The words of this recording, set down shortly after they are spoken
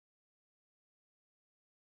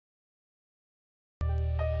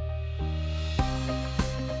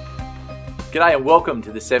G'day and welcome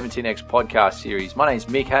to the 17X podcast series. My name is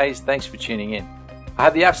Mick Hayes. Thanks for tuning in. I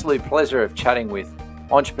have the absolute pleasure of chatting with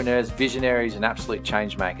entrepreneurs, visionaries and absolute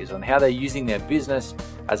change makers on how they're using their business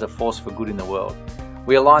as a force for good in the world.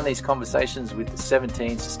 We align these conversations with the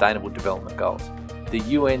 17 Sustainable Development Goals, the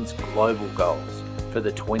UN's global goals for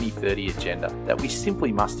the 2030 agenda that we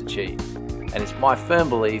simply must achieve. And it's my firm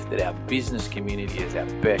belief that our business community is our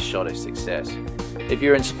best shot at success. If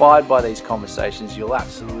you're inspired by these conversations, you'll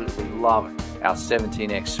absolutely love our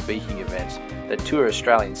 17X speaking events that tour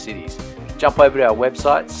Australian cities. Jump over to our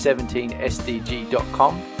website,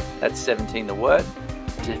 17sdg.com, that's 17 the word,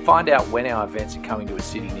 to find out when our events are coming to a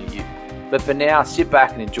city near you. But for now, sit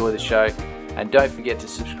back and enjoy the show, and don't forget to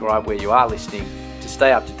subscribe where you are listening to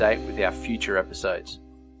stay up to date with our future episodes.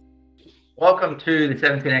 Welcome to the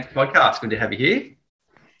 17X podcast. Good to have you here.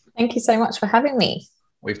 Thank you so much for having me.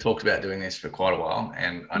 We've talked about doing this for quite a while,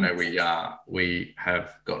 and I know we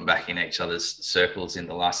have gotten back in each other's circles in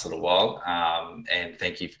the last little while. And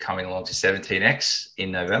thank you for coming along to 17X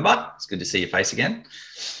in November. It's good to see your face again.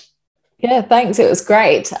 Yeah, thanks. It was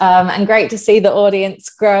great. And great to see the audience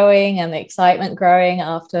growing and the excitement growing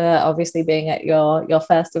after obviously being at your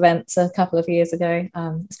first events a couple of years ago.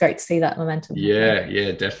 It's great to see that momentum.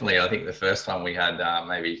 Yeah, definitely. I think the first time we had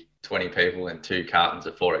maybe 20 people and 2 cartons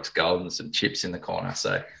of 4X Gold and some chips in the corner.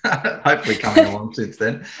 So hopefully coming along since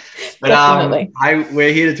then. But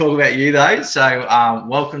we're here to talk about you though. So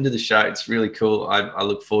welcome to the show. It's really cool. I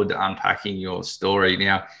look forward to unpacking your story.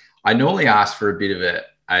 Now, I normally ask for a bit of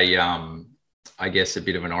I guess a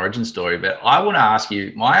bit of an origin story, but I want to ask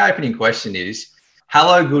you, my opening question is,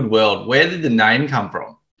 hello, good world. Where did the name come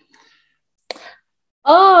from?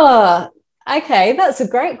 Oh, okay. That's a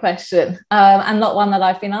great question. And not one that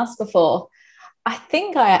I've been asked before. I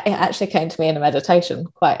think it actually came to me in a meditation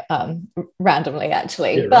quite randomly,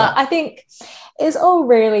 actually. Yeah, right. But I think it's all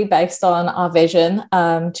really based on our vision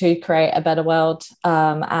to create a better world,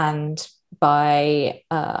 and by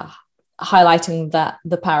highlighting that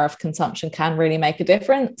the power of consumption can really make a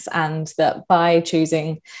difference, and that by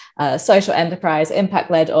choosing social enterprise,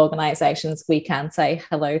 impact-led organizations, we can say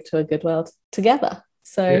hello to a good world together.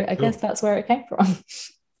 So yeah, I guess that's where it came from.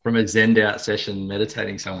 From a Zen'd out session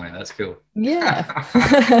meditating somewhere. That's cool. Yeah.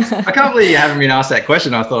 I can't believe you haven't been asked that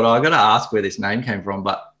question. I thought, I've got to ask where this name came from,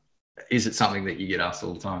 but is it something that you get asked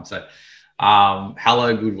all the time? So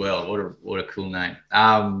hello, good world. What a cool name.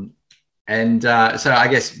 So I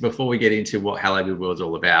guess before we get into what Hello Good World's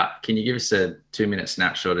all about, can you give us a 2-minute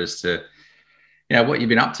snapshot as to, what you've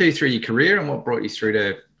been up to through your career and what brought you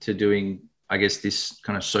through to doing, I guess, this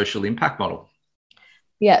kind of social impact model?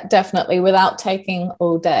 Yeah, definitely. Without taking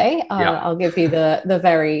all day, I'll give you the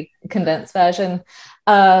very condensed version.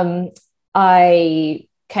 I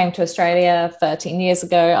came to Australia 13 years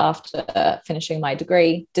ago after finishing my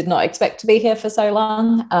degree. Did not expect to be here for so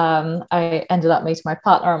long. I ended up meeting my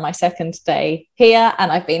partner on my second day here,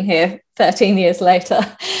 and I've been here 13 years later.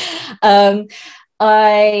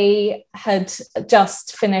 I had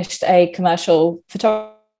just finished a commercial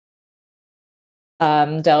photography,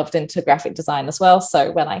 delved into graphic design as well.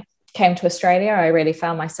 So when I came to Australia, I really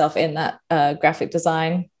found myself in that graphic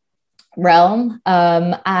design realm,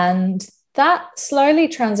 and that slowly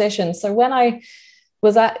transitioned. So when I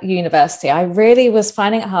was at university, I really was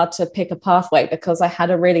finding it hard to pick a pathway because I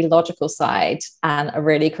had a really logical side and a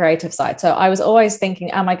really creative side. So I was always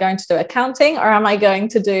thinking, am I going to do accounting or am I going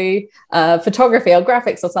to do photography or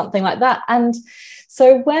graphics or something like that? And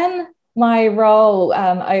so when my role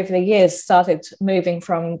over the years started moving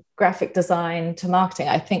from graphic design to marketing,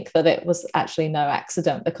 I think that it was actually no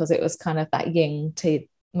accident, because it was kind of that yin to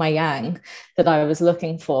my yang that I was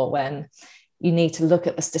looking for, when you need to look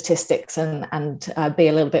at the statistics and be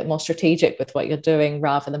a little bit more strategic with what you're doing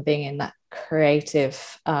rather than being in that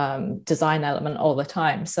creative design element all the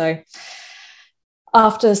time. So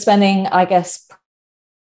after spending, I guess,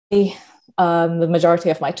 the majority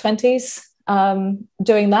of my 20s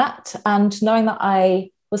doing that, and knowing that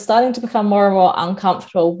I was starting to become more and more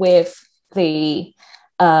uncomfortable with the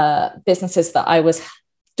businesses that I was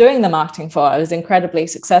doing the marketing for. I was incredibly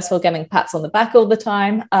successful, getting pats on the back all the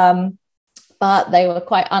time, but they were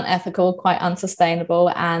quite unethical, quite unsustainable,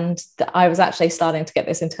 and I was actually starting to get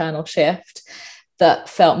this internal shift that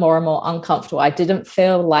felt more and more uncomfortable. I didn't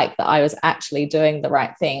feel like that I was actually doing the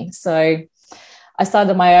right thing. So I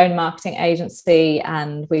started my own marketing agency,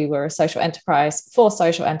 and we were a social enterprise for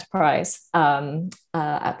social enterprise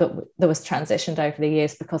that was transitioned over the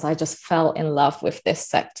years because I just fell in love with this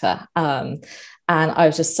sector. And I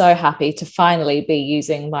was just so happy to finally be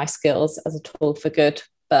using my skills as a tool for good.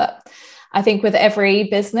 But I think with every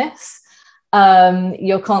business,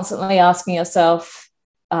 you're constantly asking yourself,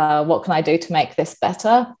 what can I do to make this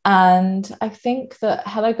better? And I think that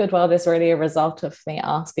Hello Good World is really a result of me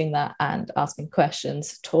asking that and asking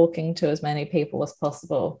questions, talking to as many people as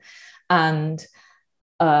possible. And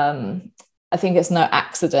I think it's no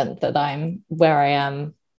accident that I'm where I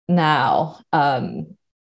am now,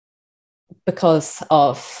 because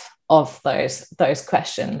of those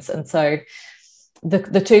questions. And so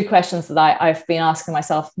the two questions that I've been asking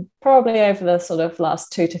myself probably over the sort of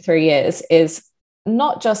last 2 to 3 years is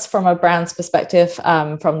not just from a brand's perspective,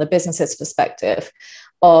 from the business's perspective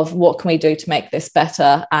of what can we do to make this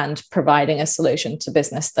better, and providing a solution to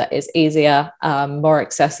business that is easier, more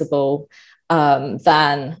accessible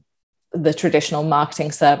than the traditional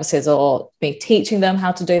marketing services, or me teaching them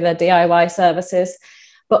how to do their DIY services,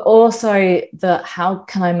 but also how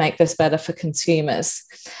can I make this better for consumers?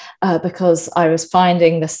 Because I was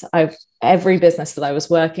finding this, every business that I was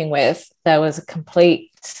working with, there was a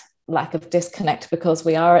complete lack of disconnect, because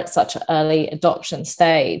we are at such an early adoption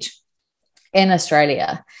stage in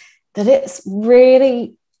Australia that it's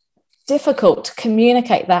really difficult to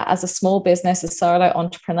communicate that as a small business, a solo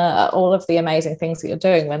entrepreneur, all of the amazing things that you're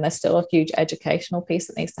doing, when there's still a huge educational piece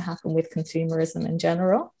that needs to happen with consumerism in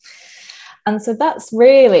general. And so that's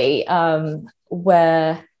really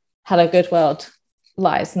where Hello Good World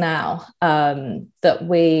lies now, that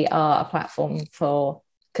we are a platform for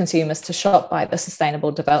consumers to shop by the Sustainable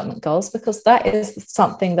Development Goals, because that is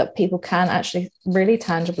something that people can actually really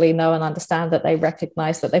tangibly know and understand, that they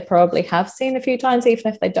recognize, that they probably have seen a few times,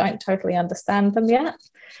 even if they don't totally understand them yet.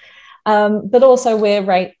 But also we're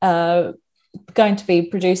going to be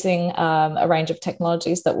producing a range of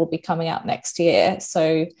technologies that will be coming out next year.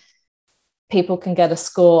 So people can get a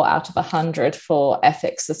score out of 100 for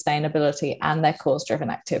ethics, sustainability, and their cause-driven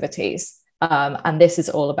activities. And this is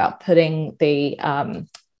all about putting the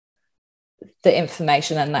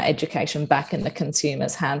information and that education back in the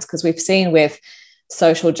consumer's hands, because we've seen with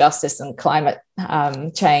social justice and climate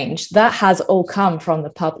change, that has all come from the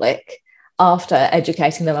public after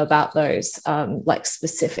educating them about those like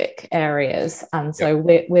specific areas. And so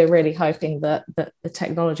we're really hoping that the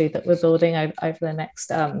technology that we're building over the next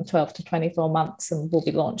 12 to 24 months, and we'll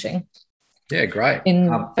be launching great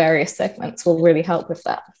in various segments, will really help with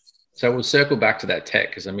that. So we'll circle back to that tech,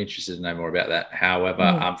 because I'm interested to know more about that.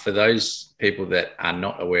 However, for those people that are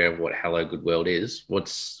not aware of what Hello Good World is,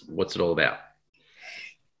 what's it all about?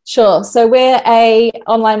 Sure. So we're a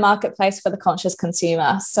online marketplace for the conscious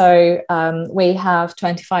consumer. So we have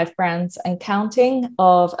 25 brands and counting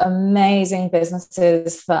of amazing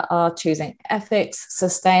businesses that are choosing ethics,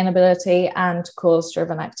 sustainability, and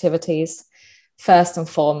cause-driven activities first and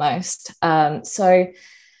foremost. So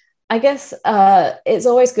I guess it's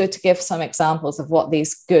always good to give some examples of what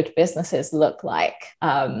these good businesses look like.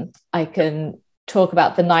 I can talk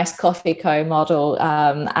about the Nice Coffee Co model,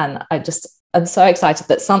 and I'm so excited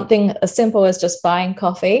that something as simple as just buying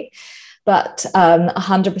coffee, but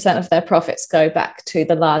 100% of their profits go back to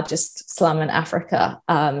the largest slum in Africa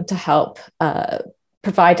to help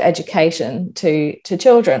provide education to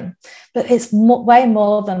children. But it's way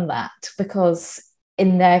more than that, because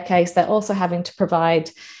in their case, they're also having to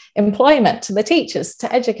provide employment to the teachers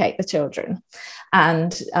to educate the children.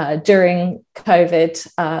 And during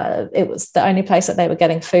COVID, it was the only place that they were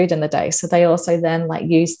getting food in the day. So they also then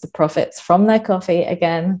used the profits from their coffee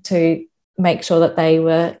again to make sure that they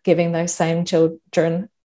were giving those same children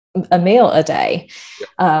a meal a day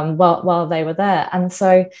while they were there. And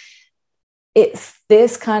so it's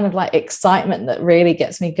this kind of excitement that really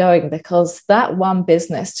gets me going, because that one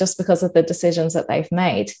business, just because of the decisions that they've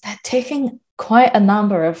made, they're ticking quite a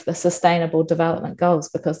number of the Sustainable Development Goals,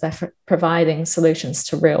 because they're providing solutions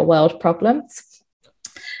to real world problems.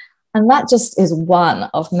 And that just is one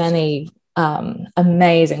of many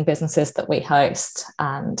amazing businesses that we host.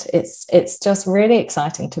 And it's just really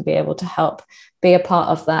exciting to be able to help be a part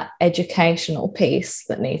of that educational piece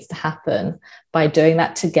that needs to happen by doing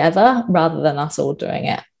that together, rather than us all doing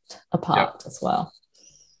it apart as well.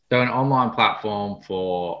 So an online platform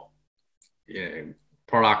for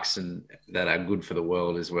products that are good for the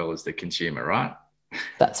world as well as the consumer, right?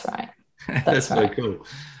 That's right. That's right. So cool.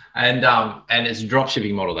 And it's a drop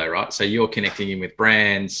shipping model though, right? So you're connecting in with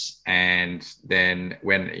brands, and then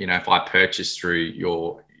when, if I purchase through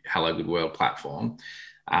your Hello Good World platform,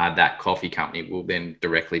 that coffee company will then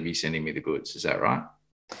directly be sending me the goods. Is that right?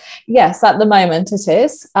 Yes, at the moment it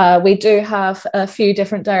is. We do have a few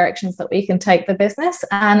different directions that we can take the business,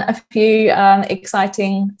 and a few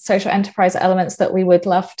exciting social enterprise elements that we would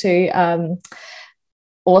love to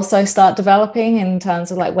also start developing in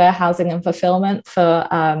terms of warehousing and fulfillment for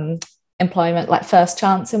employment, like first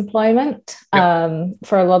chance employment,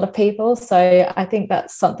 for a lot of people. So I think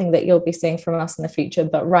that's something that you'll be seeing from us in the future.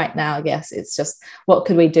 But right now, yes, it's just what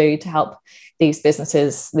could we do to help these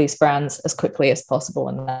businesses, these brands, as quickly as possible.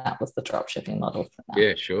 And that was the drop shipping model for that.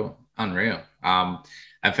 Yeah, sure. Unreal.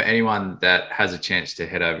 And for anyone that has a chance to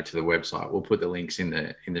head over to the website, we'll put the links in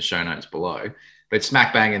the show notes below. But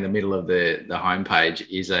smack bang in the middle of the homepage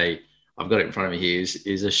is I've got it in front of me here,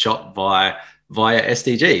 is a shop via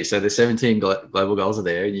SDG. So the 17 global goals are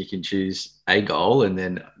there, and you can choose a goal, and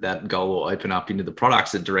then that goal will open up into the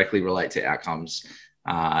products that directly relate to outcomes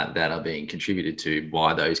that are being contributed to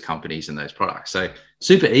by those companies and those products. So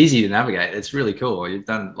super easy to navigate. It's really cool. You've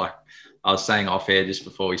done, like I was saying off air just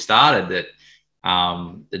before we started, that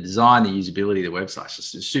the design, the usability of the website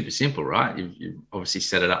is just super simple, right? You've obviously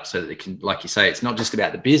set it up so that it can, like you say, it's not just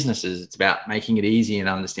about the businesses, it's about making it easy and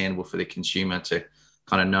understandable for the consumer to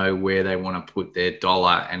kind of know where they want to put their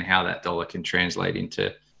dollar and how that dollar can translate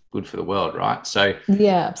into good for the world, right? So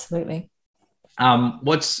yeah, absolutely.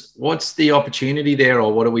 What's the opportunity there,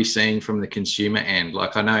 or what are we seeing from the consumer end?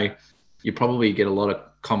 Like, I know you probably get a lot of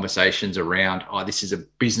conversations around, oh, this is a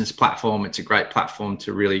business platform, it's a great platform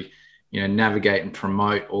to really, navigate and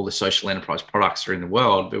promote all the social enterprise products that are in the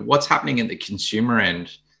world. But what's happening at the consumer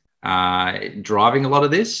end, driving a lot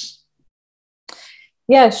of this?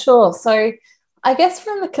 Yeah, sure. So I guess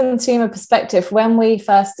from the consumer perspective, when we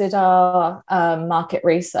first did our market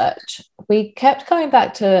research, we kept going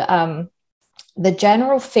back to the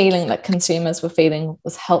general feeling that consumers were feeling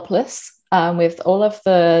was helpless with all of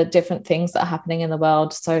the different things that are happening in the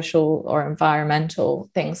world, social or environmental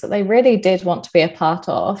things that they really did want to be a part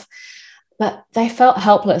of. But they felt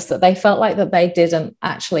helpless, that they felt like that they didn't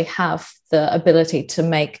actually have the ability to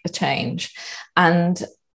make a change. And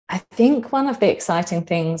I think one of the exciting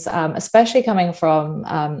things, especially coming from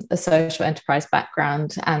a social enterprise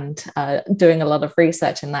background and doing a lot of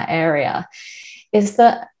research in that area, is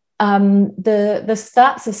that the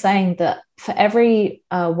stats are saying that for every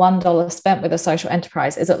 $1 spent with a social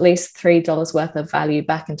enterprise is at least $3 worth of value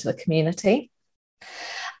back into the community.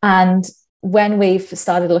 And when we've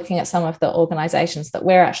started looking at some of the organizations that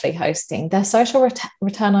we're actually hosting, their social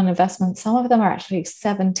return on investment, some of them are actually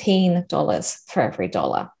 $17 for every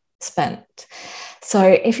dollar spent. So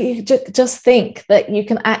if you just think that you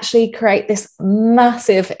can actually create this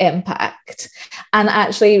massive impact, and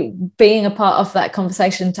actually being a part of that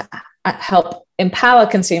conversation to help empower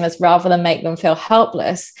consumers rather than make them feel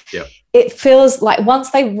helpless, it feels like once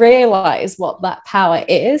they realize what that power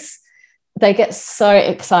is, they get so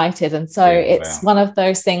excited. And so it's one of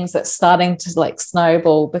those things that's starting to like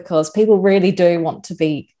snowball, because people really do want to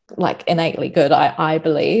be like innately good, I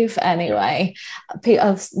believe anyway.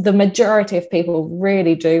 The majority of people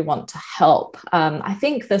really do want to help. I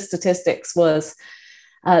think the statistics was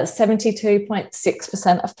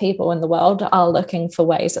 72.6% of people in the world are looking for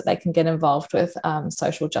ways that they can get involved with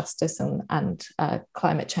social justice and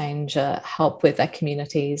climate change, help with their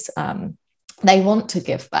communities. They want to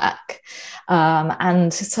give back.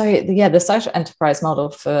 And so, the social enterprise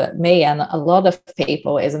model for me and a lot of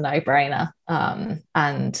people is a no-brainer.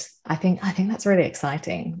 And I think that's really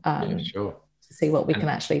exciting sure. to see what we can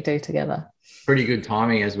actually do together. Pretty good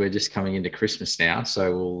timing as we're just coming into Christmas now.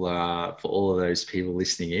 So we'll, for all of those people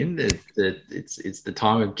listening in, it's the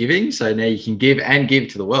time of giving. So now you can give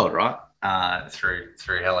to the world, right? Through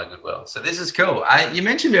Hello Good World. So this is cool. You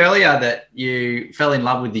mentioned earlier that you fell in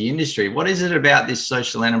love with the industry. What is it about this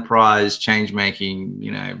social enterprise,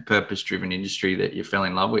 change-making, purpose-driven industry that you fell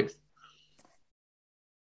in love with?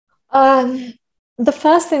 The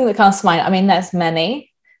first thing that comes to mind, I mean, there's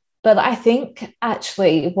many, but I think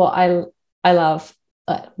actually what I love,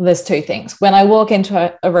 there's two things. When I walk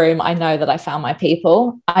into a room, I know that I found my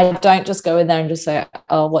people. I don't just go in there and just say,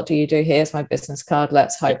 oh, what do you do? Here's my business card.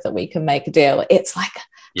 Let's hope that we can make a deal. It's like,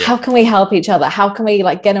 how can we help each other? How can we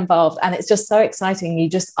like get involved? And it's just so exciting. You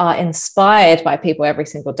just are inspired by people every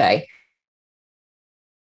single day.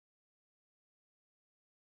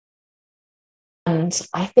 And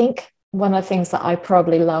I think one of the things that I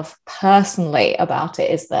probably love personally about it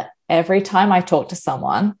is that every time I talk to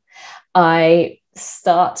someone, I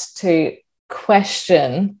start to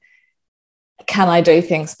question, can I do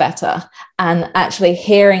things better? And actually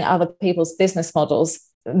hearing other people's business models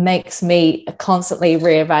makes me constantly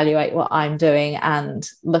reevaluate what I'm doing and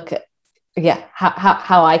look at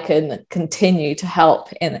how I can continue to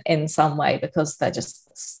help in some way, because they're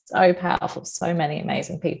just so powerful, so many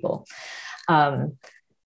amazing people. And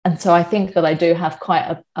so I think that I do have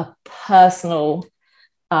quite a personal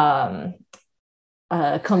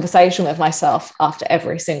conversation with myself after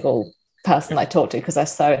every single person I talk to, because they're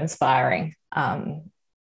so inspiring. And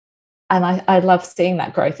I love seeing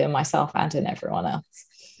that growth in myself and in everyone else.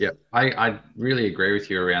 Yeah, I really agree with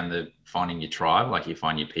you around the finding your tribe, like you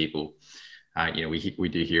find your people. We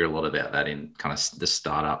do hear a lot about that in kind of the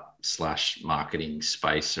startup / marketing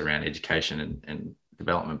space around education and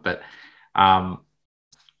development. But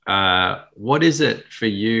what is it for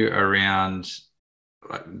you around,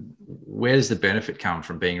 like, where does the benefit come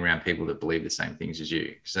from being around people that believe the same things as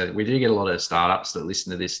you? So we do get a lot of startups that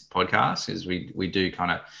listen to this podcast, because we do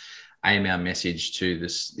kind of aim our message to the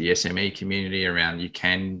SME community around you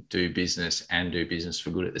can do business and do business for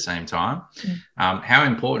good at the same time. How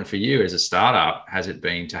important for you as a startup has it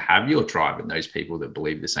been to have your tribe and those people that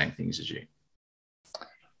believe the same things as you?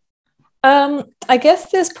 I guess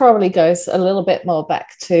this probably goes a little bit more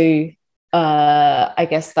back to I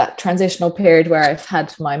guess that transitional period where I've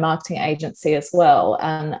had my marketing agency as well,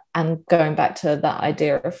 and going back to that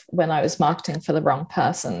idea of when I was marketing for the wrong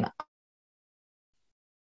person.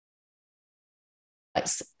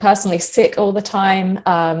 Personally sick all the time,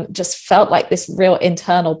 just felt like this real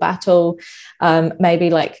internal battle, maybe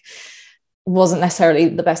like wasn't necessarily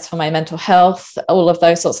the best for my mental health, all of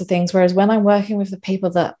those sorts of things. Whereas when I'm working with the people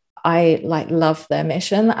that I like love their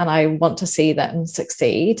mission and I want to see them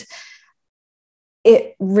succeed,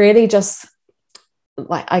 it really just,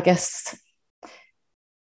 like, I guess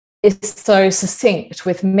it's so succinct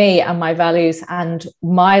with me and my values and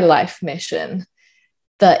my life mission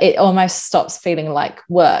that it almost stops feeling like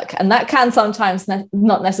work. And that can sometimes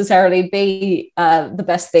not necessarily be the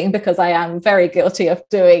best thing, because I am very guilty of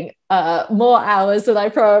doing more hours than I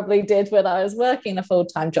probably did when I was working a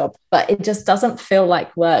full-time job. But it just doesn't feel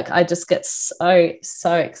like work. I just get so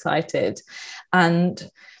excited.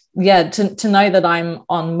 And yeah, to know that I'm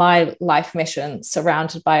on my life mission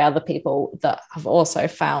surrounded by other people that have also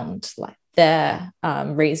found like their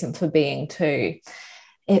reason for being too,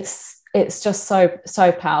 it's just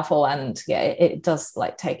so powerful. And yeah, it does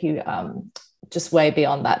like take you just way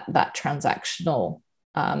beyond that transactional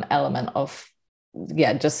element of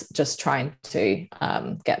just trying to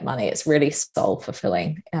get money. It's really soul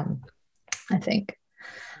fulfilling, I think.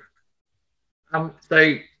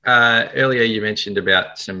 So earlier you mentioned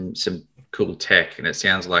about some cool tech, and it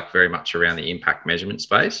sounds like very much around the impact measurement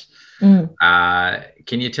space.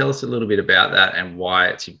 Can you tell us a little bit about that and why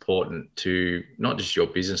it's important to not just your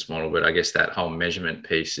business model, but I guess that whole measurement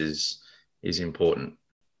piece is important?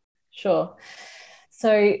 Sure.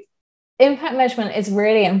 So impact measurement is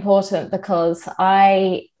really important because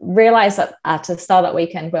I realized that at a startup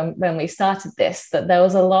weekend when we started this, that there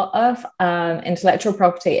was a lot of intellectual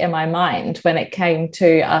property in my mind when it came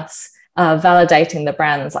to us validating the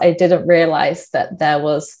brands. I didn't realize that there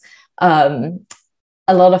was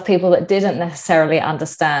a lot of people that didn't necessarily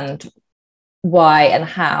understand why and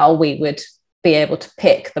how we would be able to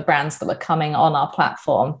pick the brands that were coming on our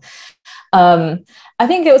platform. I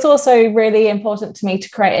think it was also really important to me to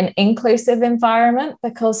create an inclusive environment,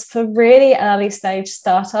 because for really early stage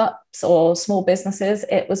startups or small businesses,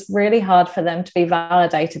 it was really hard for them to be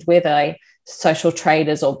validated with a social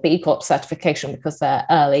traders or B Corp certification, because they're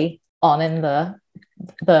early on in the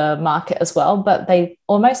market as well, but they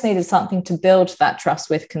almost needed something to build that trust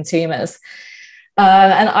with consumers.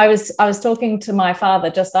 And I was talking to my father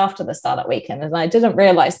just after the startup weekend, and I didn't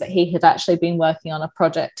realize that he had actually been working on a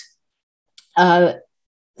project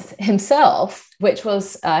himself, which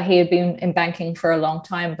was he had been in banking for a long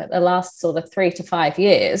time, but the last sort of 3 to 5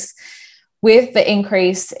 years, with the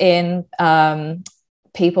increase in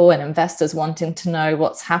people and investors wanting to know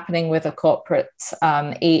what's happening with a corporate's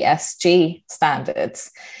ESG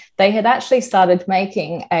standards, they had actually started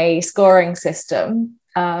making a scoring system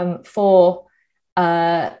for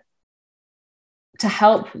to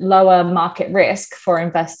help lower market risk for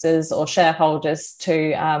investors or shareholders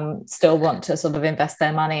to still want to sort of invest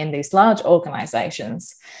their money in these large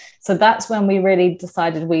organizations. So that's when we really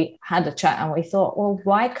decided, we had a chat and we thought, well,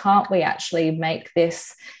 why can't we actually make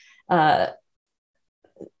this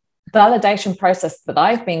validation process that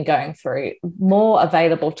I've been going through more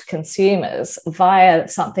available to consumers via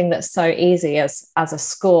something that's so easy as a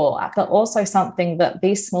score, but also something that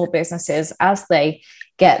these small businesses, as they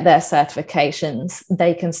get their certifications,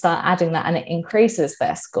 they can start adding that and it increases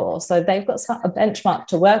their score. So they've got a benchmark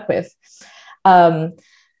to work with to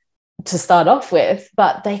start off with,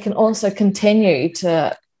 but they can also continue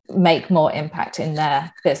to make more impact in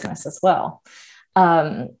their business as well.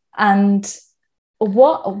 And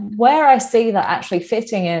where I see that actually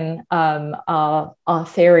fitting in our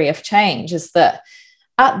theory of change is that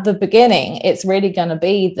at the beginning, it's really going to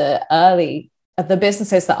be the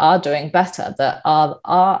businesses that are doing better, that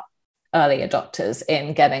are early adopters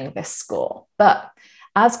in getting this score. But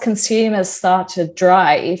as consumers start to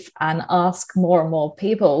drive and ask more and more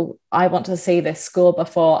people, I want to see this score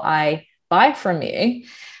before I buy from you.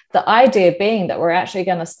 The idea being that we're actually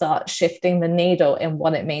going to start shifting the needle in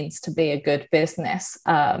what it means to be a good business,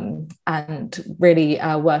 and really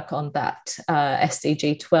work on that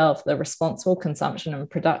SDG 12, the responsible consumption and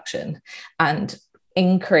production, and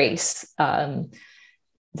increase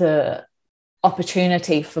the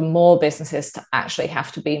opportunity for more businesses to actually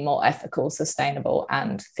have to be more ethical, sustainable,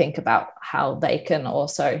 and think about how they can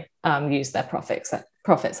also use their profits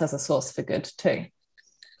as a source for good too.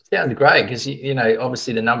 Sounds great, because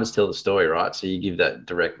obviously the numbers tell the story, right? So you give that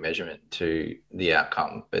direct measurement to the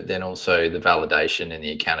outcome, but then also the validation and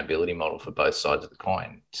the accountability model for both sides of the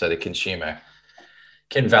coin, so the consumer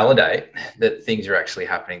can validate that things are actually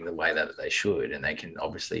happening the way that they should, and they can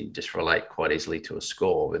obviously just relate quite easily to a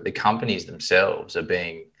score. But the companies themselves are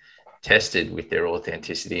being tested with their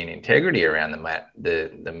authenticity and integrity around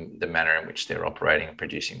the manner in which they're operating and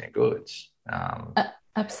producing their goods.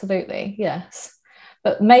 Absolutely, yes.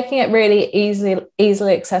 But making it really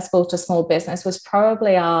easily accessible to small business was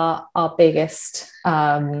probably our biggest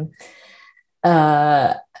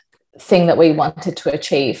thing that we wanted to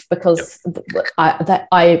achieve, because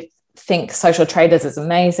I think Social Traders is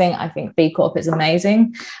amazing. I think B Corp is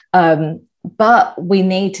amazing. But we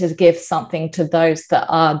need to give something to those that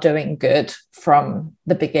are doing good from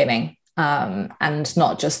the beginning, and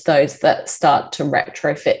not just those that start to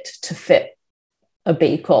retrofit to fit a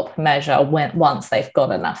B Corp measure once they've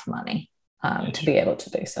got enough money to be able to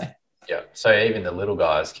do so. Yeah. So even the little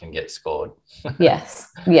guys can get scored. Yes.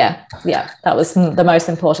 Yeah. That was the most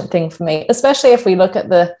important thing for me, especially if we look at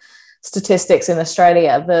the statistics in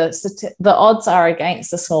Australia. The odds are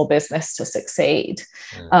against a small business to succeed.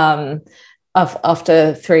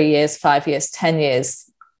 After 3 years, 5 years, 10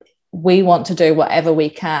 years, we want to do whatever we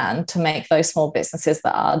can to make those small businesses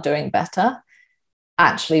that are doing better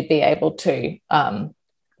actually be able to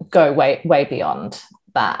go way beyond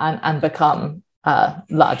that and become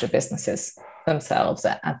larger businesses themselves,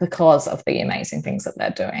 because of the amazing things that they're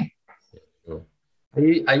doing.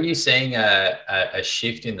 Are you seeing a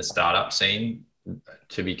shift in the startup scene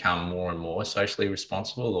to become more and more socially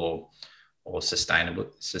responsible or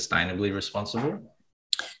sustainably responsible?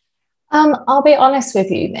 I'll be honest with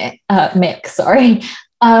you, Mick. Sorry.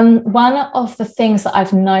 One of the things that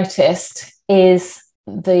I've noticed is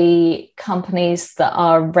the companies that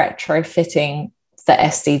are retrofitting the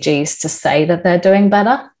SDGs to say that they're doing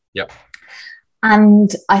better. Yep.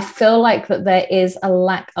 And I feel like that there is a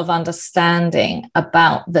lack of understanding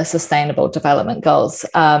about the Sustainable Development Goals.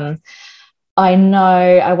 I know,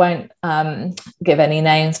 I won't give any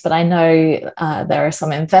names, but I know there are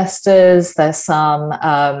some investors, there's some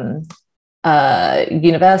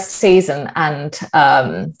universities and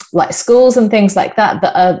like schools and things like that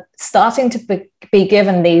are starting to be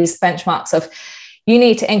given these benchmarks of, you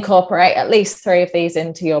need to incorporate at least 3 of these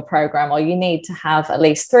into your program, or you need to have at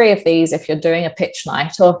least 3 of these if you're doing a pitch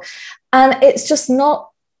night, and it's just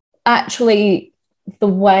not actually the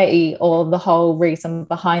way or the whole reason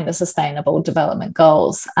behind the Sustainable Development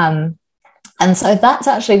Goals. And so that's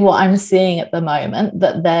actually what I'm seeing at the moment,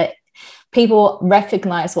 that people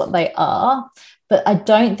recognize what they are, but I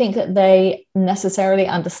don't think that they necessarily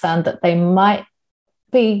understand that they might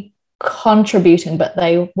be contributing, but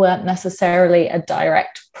they weren't necessarily a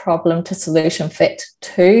direct problem to solution fit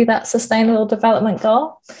to that Sustainable Development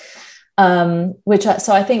Goal. So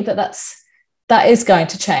I think that is going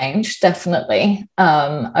to change, definitely,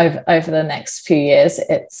 over the next few years.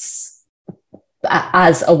 It's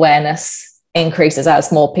as awareness increases,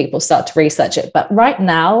 as more people start to research it. But right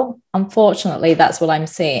now, unfortunately, that's what I'm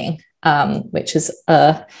seeing, which is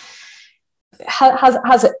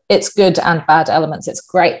has its good and bad elements. It's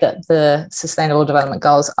great that the Sustainable Development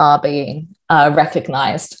Goals are being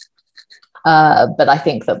recognised, but I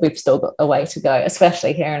think that we've still got a way to go,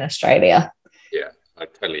 especially here in Australia. Yeah, I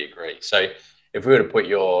totally agree. So if we were to put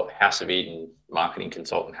your House of Eden marketing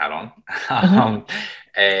consultant hat on,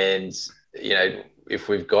 and if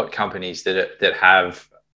we've got companies that have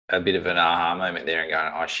a bit of an aha moment there and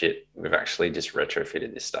going, oh shit, we've actually just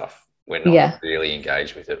retrofitted this stuff, we're not really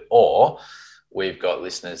engaged with it, or we've got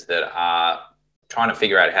listeners that are trying to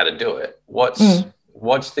figure out how to do it, what's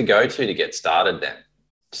the go-to to get started then,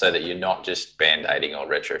 so that you're not just band-aiding or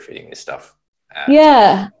retrofitting this stuff?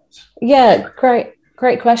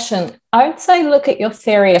 Great question. I would say look at your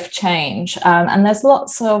theory of change, and there's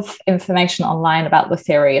lots of information online about the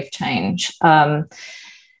theory of change.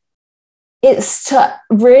 It's to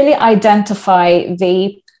really identify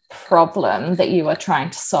the problem that you are trying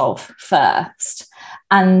to solve first,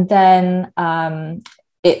 and then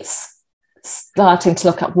it's starting to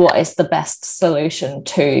look at what is the best solution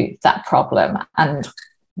to that problem, and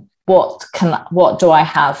what do I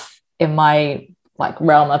have in my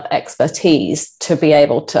realm of expertise to be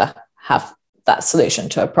able to have that solution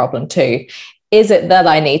to a problem too. Is it that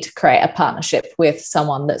I need to create a partnership with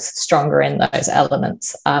someone that's stronger in those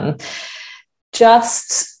elements?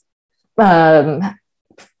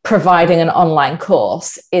 Providing an online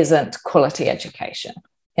course isn't quality education,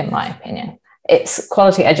 in my opinion. It's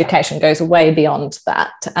quality education goes way beyond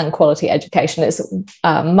that, and quality education is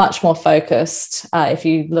much more focused. If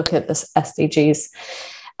you look at the SDGs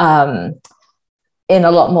in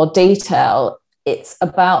a lot more detail, it's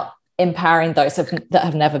about empowering those that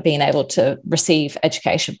have never been able to receive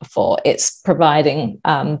education before. It's providing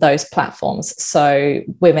those platforms so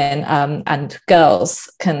women and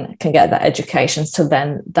girls can get that education, so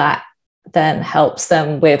that then helps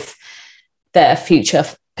them with their future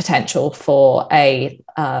potential for a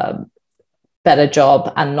better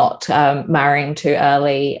job, and not marrying too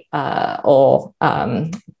early or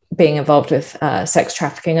being involved with sex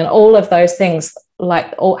trafficking and all of those things.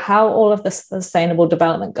 How all of the sustainable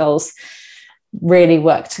development goals really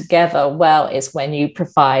work together well is when you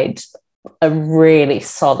provide a really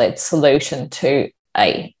solid solution to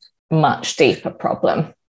a much deeper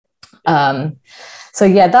problem. So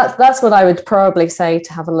yeah, that's what I would probably say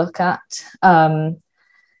to have a look at. And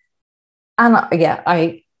yeah,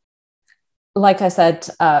 like I said,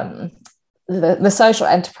 the social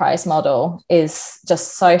enterprise model is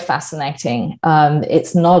just so fascinating.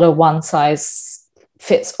 It's not a one size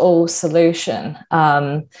fits all solution.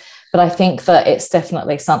 But I think that it's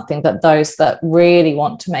definitely something that those that really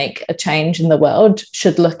want to make a change in the world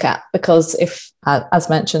should look at, because if, as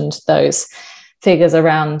mentioned, those figures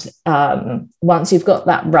around once you've got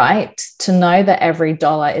that right, to know that every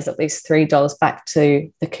dollar is at least $3 back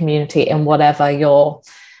to the community in whatever your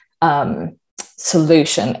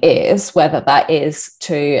solution is, whether that is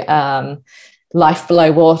to life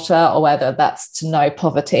below water, or whether that's to no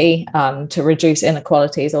poverty, to reduce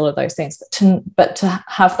inequalities, all of those things. But to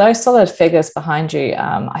have those solid figures behind you,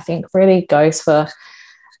 I think really goes for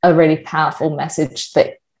a really powerful message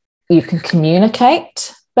that you can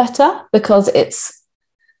communicate better, because it's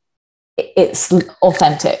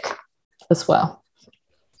authentic as well.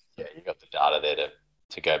 Yeah, you've got the data there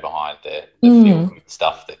to go behind the field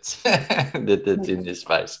stuff that's that's in this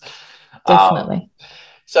space. Definitely.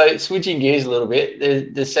 So switching gears a little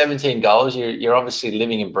bit, the 17 goals, you're obviously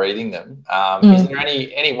living and breathing them. Is there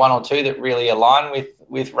any one or two that really align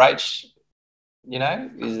with Rach? You know,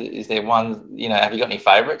 is there one, you know, have you got any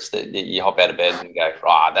favorites that you hop out of bed and go,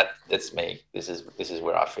 that's me. This is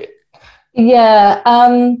where I fit. Yeah.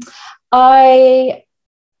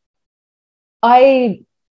 I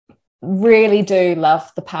really do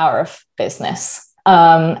love the power of business.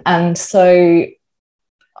 And so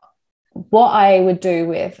what I would do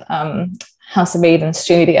with House of Eden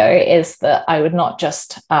Studio is that I would not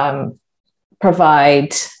just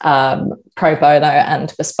provide pro bono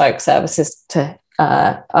and bespoke services to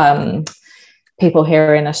people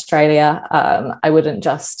here in Australia. I wouldn't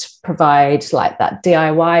just provide like that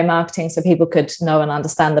DIY marketing so people could know and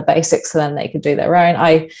understand the basics, so then they could do their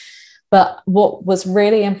own. But what was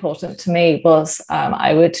really important to me was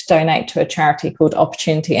I would donate to a charity called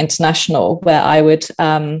Opportunity International, where I would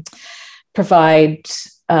provide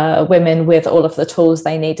women with all of the tools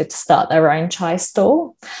they needed to start their own chai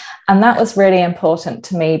store. And that was really important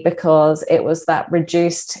to me because it was that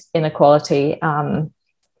reduced inequality on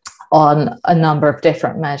a number of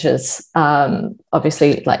different measures,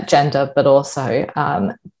 obviously like gender, but also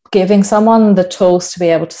giving someone the tools to be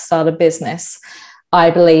able to start a business, I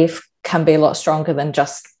believe can be a lot stronger than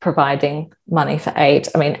just providing money for aid.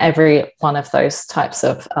 I mean, every one of those types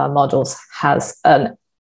of models has a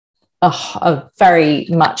very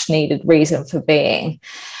much needed reason for being.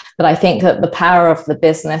 But I think that the power of the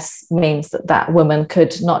business means that that woman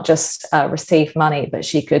could not just receive money, but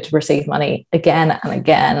she could receive money again and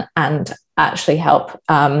again and actually help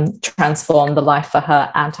transform the life for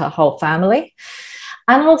her and her whole family.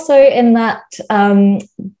 And also in that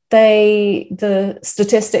the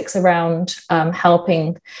statistics around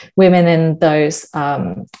helping women in those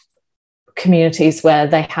communities where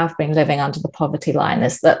they have been living under the poverty line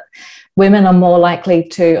is that women are more likely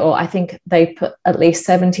to, or I think they put at least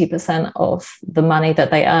 70% of the money that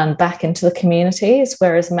they earn back into the communities,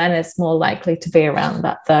 whereas men is more likely to be around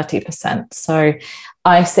that 30%. So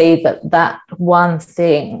I see that one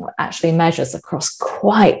thing actually measures across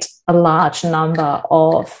quite a large number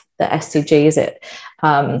of the SDGs.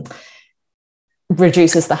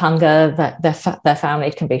 reduces the hunger, that their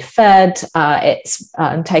family can be fed. It's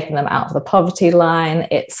taking them out of the poverty line.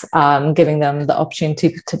 It's giving them the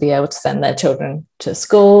opportunity to be able to send their children to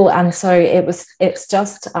school. And so it's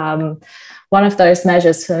just one of those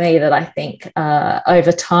measures for me that I think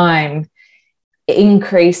over time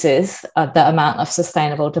increases the amount of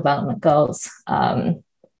sustainable development goals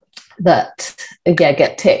that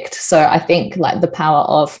get ticked. So I think like the power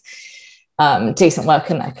of decent work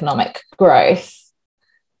and economic growth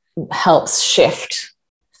helps shift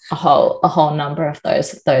a whole number of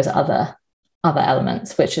those other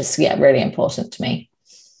elements, which is really important to me.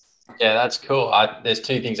 Yeah, that's cool. There's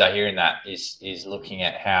two things I hear in that is looking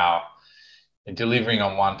at how delivering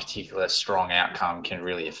on one particular strong outcome can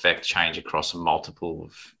really affect change across a multiple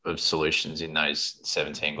of solutions in those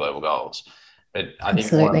 17 global goals. But I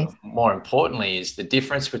think more importantly is the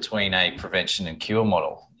difference between a prevention and cure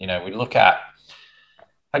model. You know, we look at,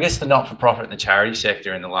 I guess, the not-for-profit and the charity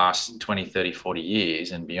sector in the last 20, 30, 40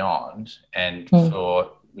 years and beyond, and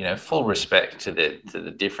for, you know, full respect to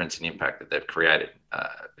the difference in impact that they've created.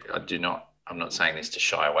 I'm not saying this to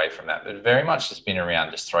shy away from that, but very much has been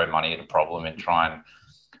around just throw money at a problem and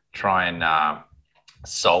try and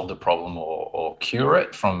solve the problem or cure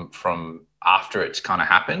it from after it's kind of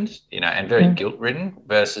happened, you know, and very guilt-ridden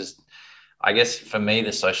versus, I guess, for me,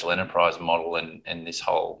 the social enterprise model and this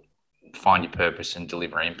whole find your purpose and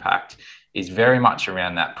deliver impact is very much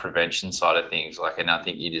around that prevention side of things. Like, and I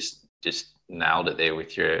think you just nailed it there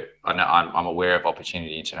with your, I know I'm aware of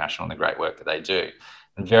Opportunity International and the great work that they do,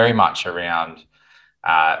 and very much around,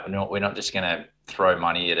 we're not just going to throw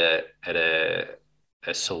money at a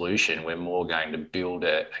solution. We're more going to build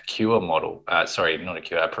a cure model, a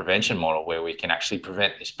prevention model where we can actually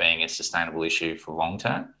prevent this being a sustainable issue for long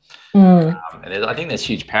term. And I think there's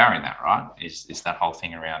huge power in that, right? Is that whole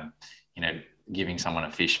thing around, you know, giving someone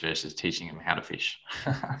a fish versus teaching them how to fish.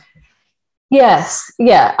 Yes,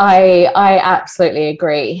 yeah, I absolutely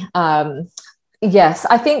agree. Yes,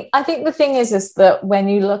 I think the thing is that when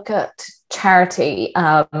you look at charity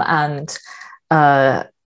and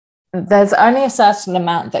there's only a certain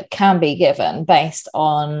amount that can be given based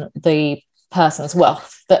on the person's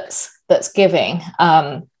wealth that's giving.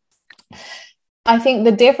 I think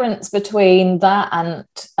the difference between that and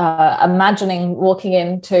imagining walking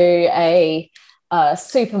into a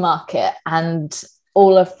supermarket and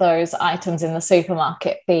all of those items in the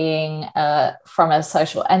supermarket being from a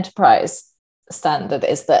social enterprise standard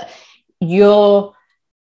is that you've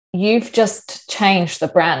just changed the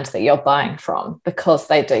brand that you're buying from because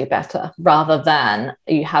they do better, rather than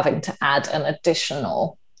you having to add an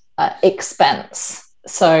additional expense.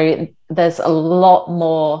 So there's a lot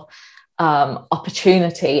more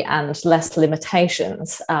opportunity and less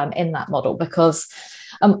limitations in that model, because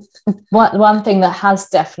one thing that has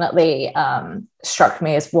definitely struck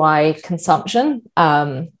me is why consumption.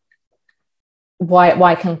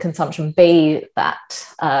 Why can consumption be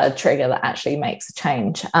that trigger that actually makes a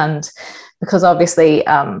change? And because obviously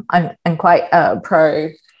I'm quite pro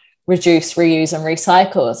reduce, reuse and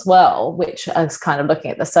recycle as well, which is kind of looking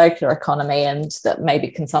at the circular economy, and that maybe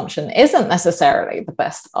consumption isn't necessarily the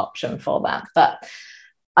best option for that. But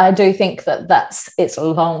I do think that it's a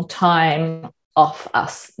long time off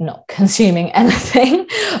us not consuming anything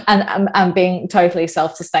and being totally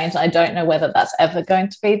self-sustained. I don't know whether that's ever going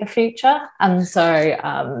to be the future. And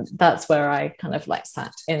so that's where I kind of like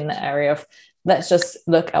sat in the area of, let's just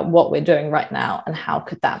look at what we're doing right now and how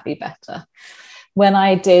could that be better. When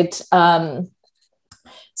I did some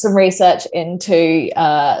research into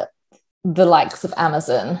the likes of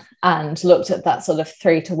Amazon and looked at that sort of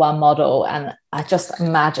 3-to-1 model, and I just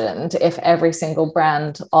imagined if every single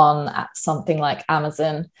brand on at something like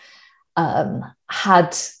Amazon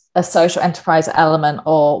had a social enterprise element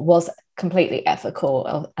or was completely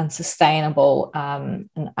ethical and sustainable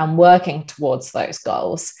and working towards those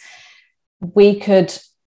goals, we could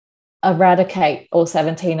eradicate all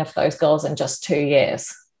 17 of those goals in just 2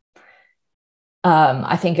 years.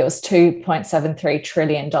 I think it was $2.73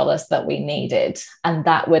 trillion that we needed, and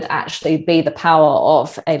that would actually be the power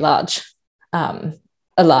of a large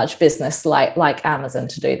business like Amazon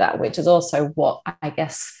to do that, which is also what I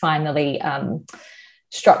guess finally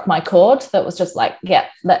struck my chord. That was just like, yeah,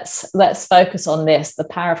 let's focus on this. The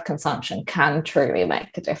power of consumption can truly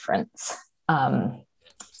make a difference, and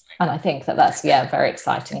I think that's very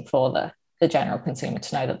exciting for the general consumer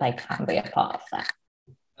to know that they can be a part of that.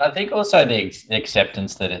 I think also the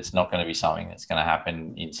acceptance that it's not going to be something that's going to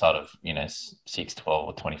happen inside of 6, 12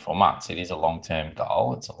 or 24 months. It is a long-term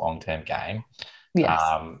goal. It's a long-term game. Yes.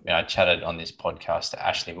 I chatted on this podcast to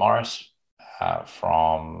Ashley Morris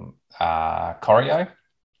from Corio,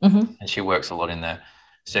 and she works a lot in the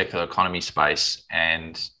circular economy space.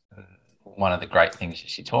 And one of the great things that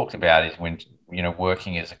she talked about is when,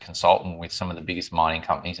 working as a consultant with some of the biggest mining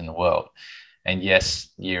companies in the world. And yes,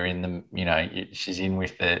 you're in the, she's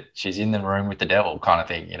in the room with the devil kind of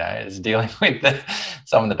thing, is dealing with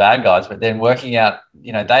some of the bad guys, but then working out,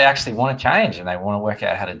 they actually want to change and they want to work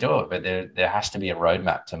out how to do it. But there has to be a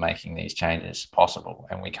roadmap to making these changes possible.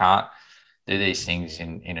 And we can't do these things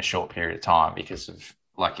in a short period of time because of,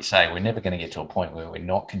 like you say, we're never going to get to a point where we're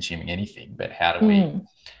not consuming anything. But how do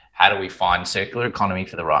we find circular economy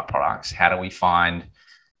for the right products? How do we find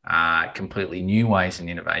completely new ways and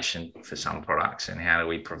innovation for some products, and how do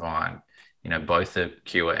we provide both a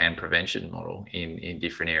cure and prevention model in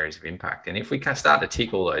different areas of impact? And if we can start to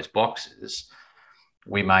tick all those boxes,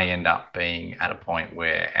 we may end up being at a point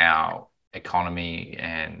where our economy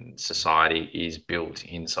and society is built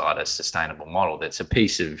inside a sustainable model that's a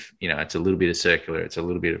piece of, it's a little bit of circular, it's a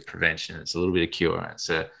little bit of prevention, it's a little bit of cure,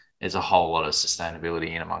 there's a whole lot of sustainability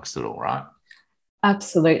in amongst it all, right?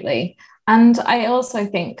 Absolutely. And I also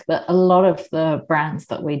think that a lot of the brands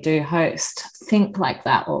that we do host think like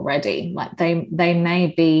that already. Like they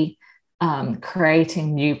may be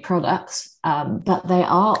creating new products, but they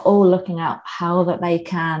are all looking at how that they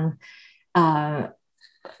can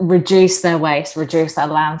reduce their waste, reduce their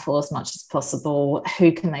landfill as much as possible.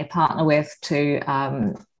 Who can they partner with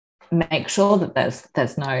to make sure that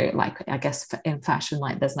there's no, like, I guess in fashion,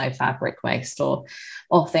 like there's no fabric waste or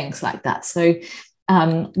things like that. So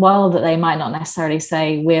while that they might not necessarily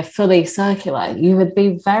say we're fully circular, you would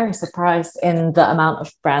be very surprised in the amount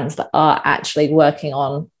of brands that are actually working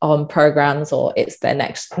on programs, or it's their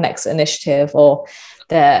next initiative, or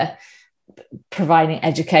they're providing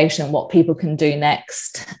education what people can do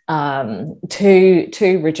next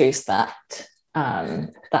to reduce that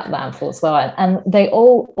landfill as well. And they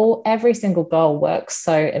all every single goal works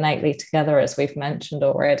so innately together, as we've mentioned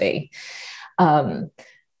already.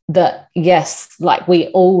 That yes, like we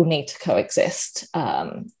all need to coexist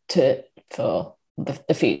for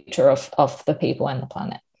the future of the people and the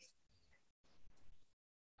planet.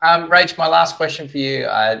 Rach, my last question for you.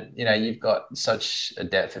 You've got such a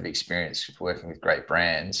depth of experience working with great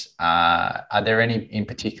brands. Are there any in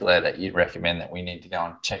particular that you'd recommend that we need to go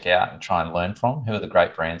and check out and try and learn from? Who are the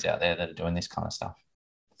great brands out there that are doing this kind of stuff?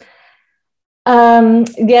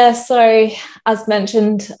 So as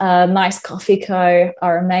mentioned, Nice Coffee Co.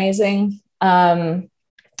 are amazing.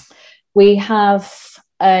 We have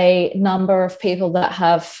a number of people that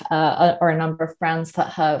have, or a number of brands that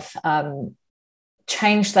have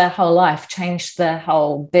changed their whole life, changed their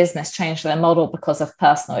whole business, changed their model because of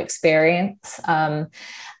personal experience. And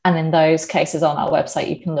in those cases on our website,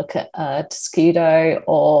 you can look at Tescudo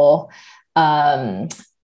or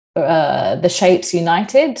the Shapes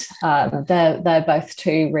United. They're both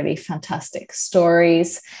two really fantastic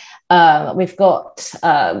stories. We've got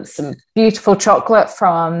some beautiful chocolate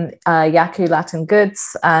from Yaku Latin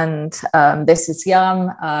Goods, and This Is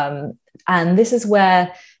Yum. And this is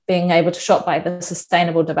where being able to shop by the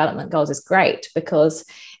Sustainable Development Goals is great, because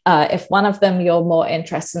if one of them you're more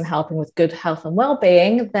interested in helping with good health and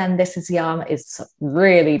well-being, then This Is Yum is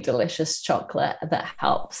really delicious chocolate that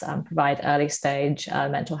helps provide early stage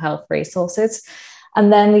mental health resources.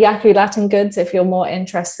 And then Yaku Latin Goods, if you're more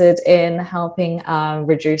interested in helping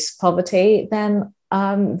reduce poverty, then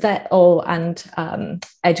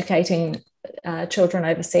educating children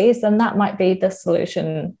overseas, then that might be the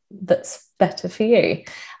solution that's better for you.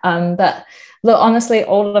 But look, honestly,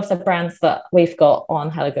 all of the brands that we've got on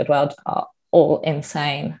Hello Good World are all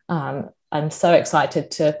insane. I'm so excited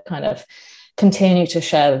to kind of continue to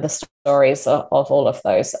share the stories of all of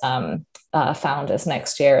those founders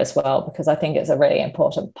next year as well, because I think it's a really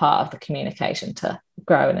important part of the communication to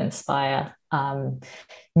grow and inspire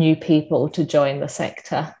new people to join the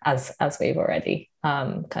sector, as we've already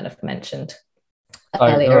kind of mentioned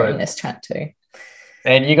earlier in this chat too.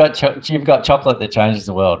 And you've got chocolate that changes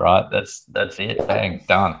the world, right? That's it. Bang,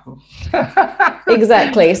 done.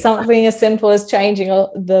 Exactly. Something as simple as changing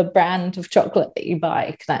the brand of chocolate that you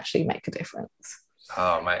buy can actually make a difference.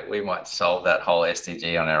 Oh, mate, we might solve that whole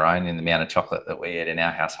SDG on our own in the amount of chocolate that we eat in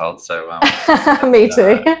our household. So, me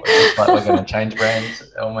too. We're going to change brands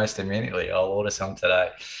almost immediately. I'll order some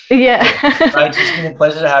today. Yeah. It's just been a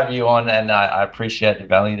pleasure to have you on, and I appreciate the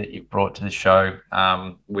value that you've brought to the show.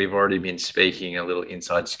 We've already been speaking a little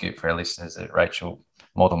inside scoop for our listeners that Rachel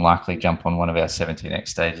more than likely jump on one of our 17X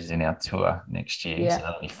stages in our tour next year. Yeah. So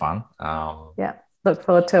that'll be fun. Yeah. Look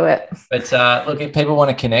forward to it. But look, if people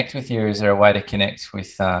want to connect with you, is there a way to connect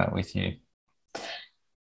with you?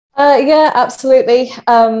 Yeah, absolutely.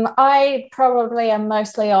 I probably am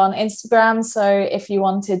mostly on Instagram. So if you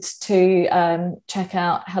wanted to check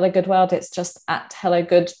out Hello Good World, it's just at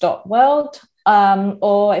hellogood.world.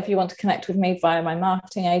 Or if you want to connect with me via my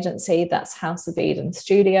marketing agency, that's House of Eden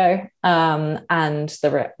Studio, and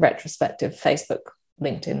the retrospective Facebook,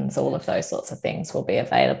 LinkedIn's, all of those sorts of things will be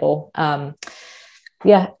available.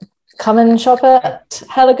 Yeah, come and shop at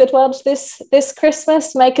Hello Good World this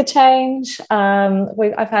Christmas. Make a change.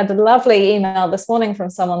 I've had a lovely email this morning from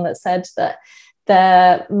someone that said that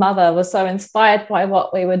their mother was so inspired by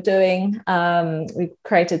what we were doing. We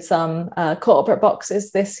created some corporate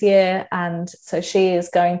boxes this year, and so she is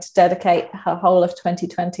going to dedicate her whole of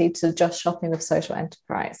 2020 to just shopping with social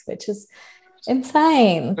enterprise, which is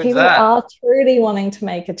insane. People are truly wanting to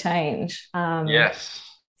make a change. Yes.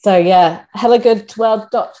 So yeah,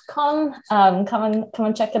 hellogoodworld.com. Come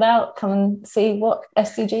and check it out. Come and see what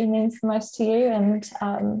SDG means the most to you, and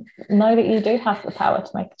know that you do have the power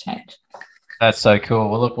to make a change. That's so cool.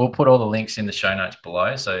 Well, look, we'll put all the links in the show notes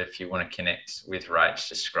below. So if you want to connect with Rach,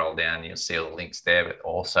 just scroll down, you'll see all the links there. But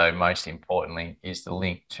also, most importantly, is the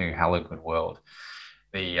link to Hello Good World,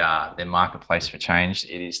 the marketplace for change.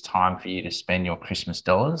 It is time for you to spend your Christmas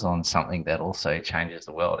dollars on something that also changes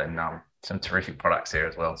the world, and some terrific products there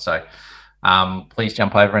as well. So please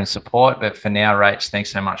jump over and support. But for now, Rach,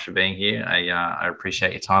 thanks so much for being here. I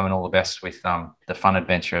appreciate your time, and all the best with the fun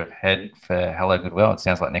adventure ahead for Hello Good World. It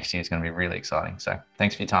sounds like next year is going to be really exciting. So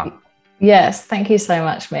thanks for your time. Yes, thank you so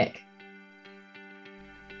much, Mick.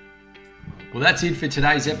 Well, that's it for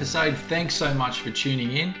today's episode. Thanks so much for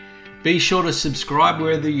tuning in. Be sure to subscribe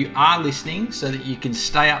wherever you are listening so that you can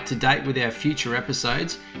stay up to date with our future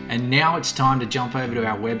episodes. And now it's time to jump over to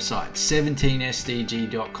our website,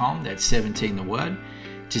 17sdg.com, that's 17 the word,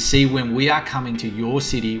 to see when we are coming to your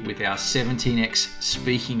city with our 17X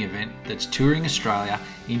speaking event that's touring Australia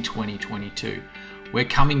in 2022. We're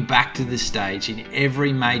coming back to the stage in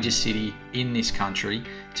every major city in this country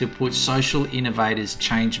to put social innovators,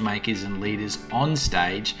 change makers and leaders on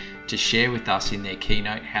stage to share with us in their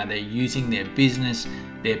keynote how they're using their business,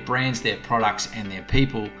 their brands, their products and their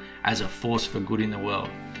people as a force for good in the world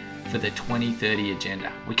for the 2030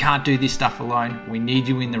 agenda. We can't do this stuff alone. We need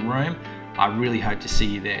you in the room. I really hope to see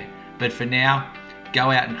you there. But for now, go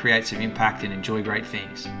out and create some impact and enjoy great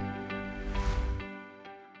things.